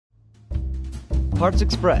Parts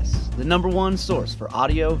Express, the #1 source for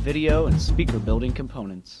audio, video, and speaker building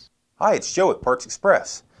components. Hi, it's Joe at Parts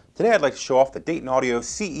Express. Today I'd like to show off the Dayton Audio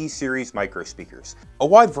CE Series micro speakers. A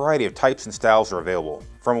wide variety of types and styles are available,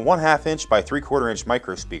 from a 1/2 inch by 3/4 inch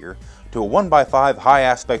micro speaker to a 1:5 high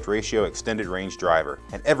aspect ratio extended range driver,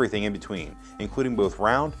 and everything in between, including both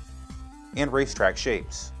round and racetrack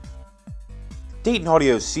shapes. Dayton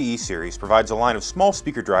Audio's CE Series provides a line of small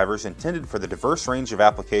speaker drivers intended for the diverse range of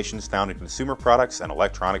applications found in consumer products and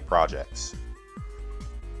electronic projects.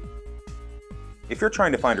 If you're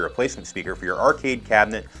trying to find a replacement speaker for your arcade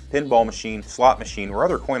cabinet, pinball machine, slot machine, or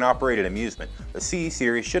other coin-operated amusement, the CE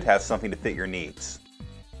Series should have something to fit your needs.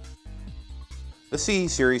 The CE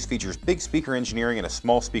Series features big speaker engineering in a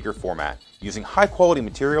small speaker format, using high-quality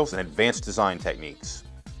materials and advanced design techniques.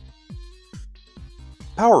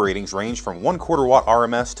 Power ratings range from 1/4 watt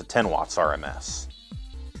RMS to 10 watts RMS.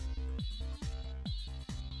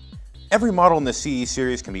 Every model in the CE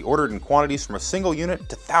Series can be ordered in quantities from a single unit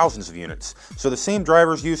to thousands of units, so the same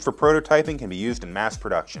drivers used for prototyping can be used in mass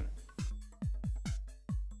production.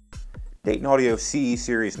 Dayton Audio CE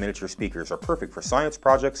Series miniature speakers are perfect for science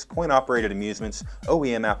projects, coin-operated amusements,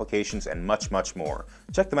 OEM applications, and much, much more.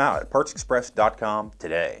 Check them out at partsexpress.com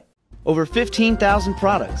today. Over 15,000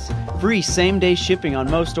 products, free same-day shipping on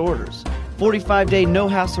most orders, 45-day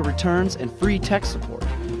no-hassle returns, and free tech support.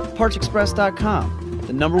 PartsExpress.com,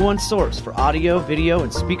 the #1 source for audio, video,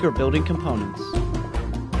 and speaker building components.